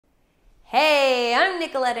Hey, I'm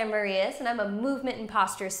Nicolette Amarillas, and I'm a movement and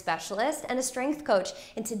posture specialist and a strength coach.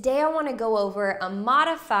 And today I want to go over a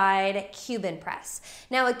modified Cuban press.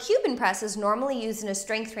 Now, a Cuban press is normally used in a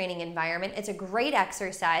strength training environment. It's a great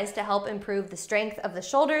exercise to help improve the strength of the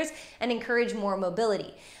shoulders and encourage more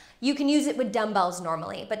mobility. You can use it with dumbbells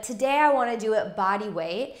normally, but today I want to do it body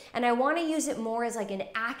weight, and I want to use it more as like an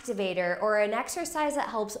activator or an exercise that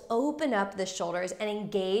helps open up the shoulders and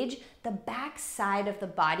engage the back side of the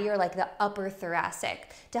body, or like the upper thoracic,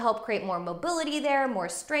 to help create more mobility there, more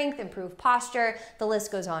strength, improve posture. The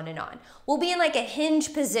list goes on and on. We'll be in like a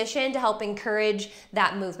hinge position to help encourage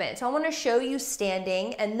that movement. So I want to show you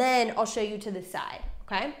standing, and then I'll show you to the side,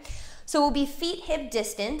 okay? So we'll be feet hip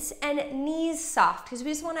distance and knees soft, because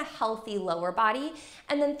we just want a healthy lower body.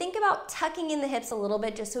 And then think about tucking in the hips a little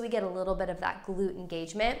bit, just so we get a little bit of that glute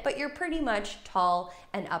engagement, but you're pretty much tall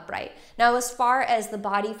and upright. Now, as far as the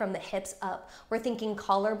body from the hips up, we're thinking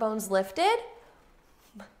collarbones lifted.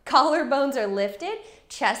 Collarbones are lifted,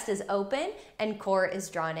 chest is open, and core is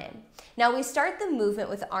drawn in. Now we start the movement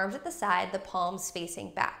with the arms at the side, the palms facing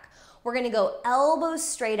back. We're gonna go elbows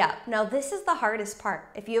straight up. Now this is the hardest part.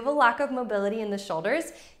 If you have a lack of mobility in the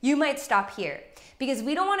shoulders, you might stop here, because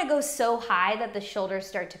we don't wanna go so high that the shoulders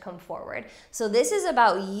start to come forward. So this is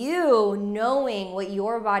about you knowing what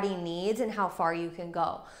your body needs and how far you can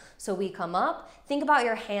go. So we come up, think about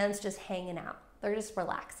your hands just hanging out. They're just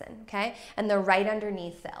relaxing, okay? And they're right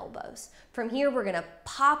underneath the elbows. From here, we're gonna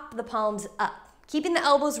pop the palms up, keeping the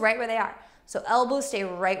elbows right where they are. So elbows stay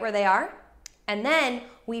right where they are. And then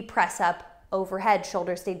we press up overhead,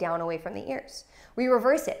 shoulders stay down away from the ears. We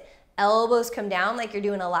reverse it. Elbows come down like you're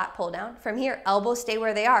doing a lat pull down. From here, elbows stay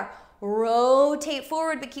where they are. Rotate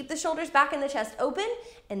forward, but keep the shoulders back and the chest open,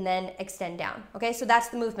 and then extend down. Okay, so that's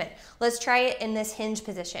the movement. Let's try it in this hinge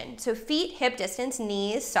position. So feet hip distance,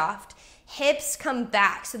 knees soft. Hips come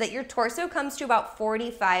back so that your torso comes to about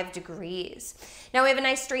 45 degrees. Now we have a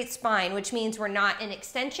nice straight spine, which means we're not in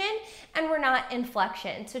extension and we're not in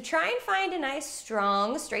flexion. So try and find a nice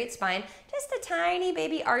strong straight spine, just a tiny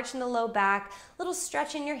baby arch in the low back, little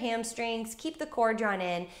stretch in your hamstrings, keep the core drawn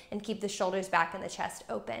in, and keep the shoulders back and the chest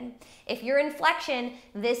open. If you're in flexion,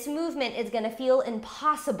 this movement is gonna feel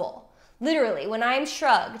impossible. Literally, when I'm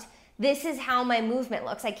shrugged, this is how my movement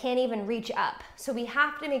looks. I can't even reach up. So we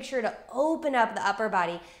have to make sure to open up the upper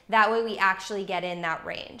body. That way we actually get in that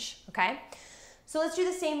range, okay? So let's do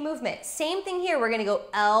the same movement. Same thing here. We're gonna go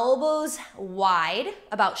elbows wide,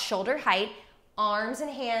 about shoulder height, arms and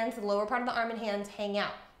hands, the lower part of the arm and hands hang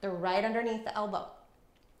out. They're right underneath the elbow.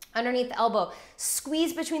 Underneath the elbow.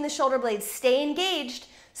 Squeeze between the shoulder blades, stay engaged.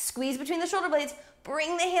 Squeeze between the shoulder blades,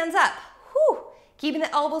 bring the hands up. Whew. Keeping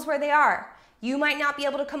the elbows where they are. You might not be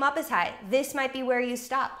able to come up as high. This might be where you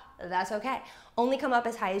stop. That's okay. Only come up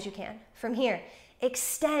as high as you can. From here,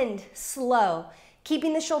 extend slow,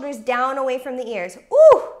 keeping the shoulders down away from the ears.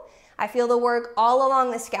 Ooh! I feel the work all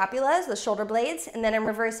along the scapulas, the shoulder blades, and then I'm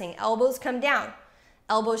reversing. Elbows come down.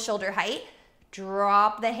 Elbows shoulder height.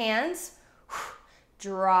 Drop the hands.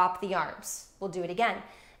 Drop the arms. We'll do it again.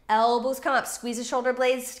 Elbows come up, squeeze the shoulder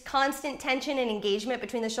blades, constant tension and engagement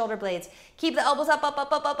between the shoulder blades. Keep the elbows up, up,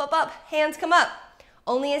 up, up, up, up, up. Hands come up,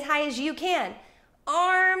 only as high as you can.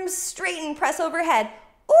 Arms straighten, press overhead.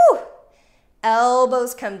 Ooh!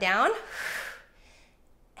 Elbows come down.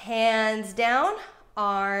 Hands down,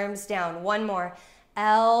 arms down. One more.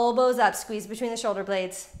 Elbows up, squeeze between the shoulder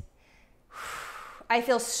blades. I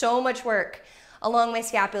feel so much work along my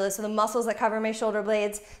scapula, so the muscles that cover my shoulder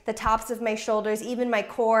blades, the tops of my shoulders, even my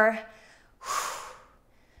core.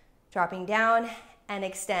 Dropping down and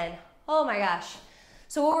extend. Oh my gosh.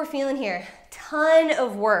 So what we're feeling here, ton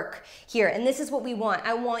of work here, and this is what we want.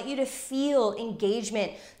 I want you to feel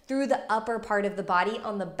engagement through the upper part of the body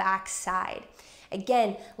on the back side.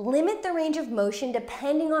 Again, limit the range of motion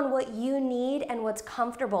depending on what you need and what's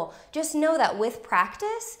comfortable. Just know that with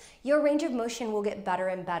practice, your range of motion will get better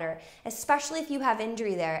and better, especially if you have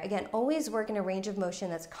injury there. Again, always work in a range of motion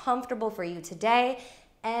that's comfortable for you today.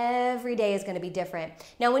 Every day is gonna be different.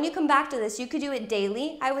 Now, when you come back to this, you could do it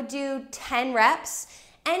daily. I would do 10 reps.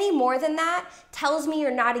 Any more than that tells me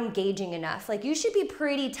you're not engaging enough. Like, you should be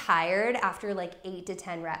pretty tired after like 8 to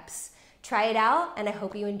 10 reps. Try it out, and I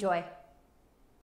hope you enjoy.